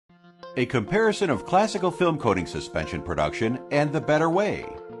A comparison of classical film coating suspension production and the better way.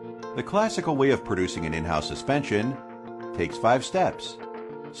 The classical way of producing an in-house suspension takes 5 steps.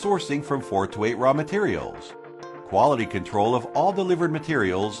 Sourcing from 4 to 8 raw materials, quality control of all delivered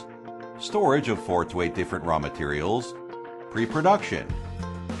materials, storage of 4 to 8 different raw materials, pre-production,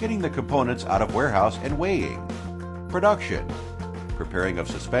 getting the components out of warehouse and weighing, production, preparing of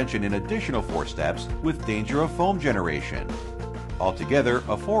suspension in additional 4 steps with danger of foam generation. Altogether,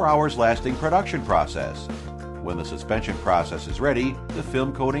 a 4 hours lasting production process. When the suspension process is ready, the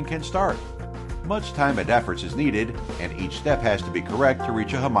film coating can start. Much time and effort is needed, and each step has to be correct to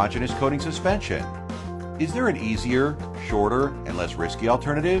reach a homogeneous coating suspension. Is there an easier, shorter, and less risky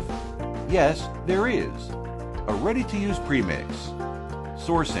alternative? Yes, there is. A ready-to-use premix.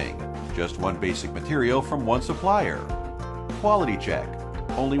 Sourcing, just one basic material from one supplier. Quality check,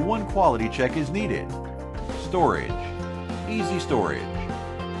 only one quality check is needed. Storage, easy storage.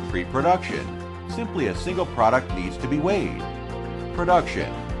 Pre-production, simply a single product needs to be weighed.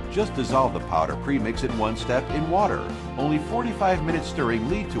 Production, just dissolve the powder premix in one step in water. Only 45 minutes stirring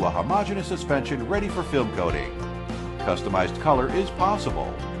lead to a homogeneous suspension ready for film coating. Customized color is possible.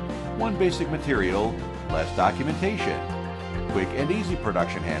 One basic material, less documentation. Quick and easy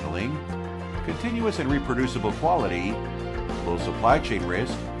production handling. Continuous and reproducible quality. Low supply chain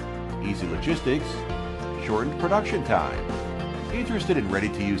risk. Easy logistics. Shortened production time. Interested in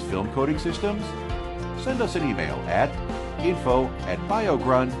ready-to-use film coating systems? Send us an email at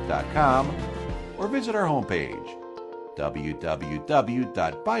info@biogrund.com or visit our homepage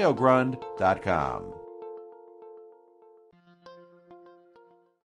www.biogrund.com.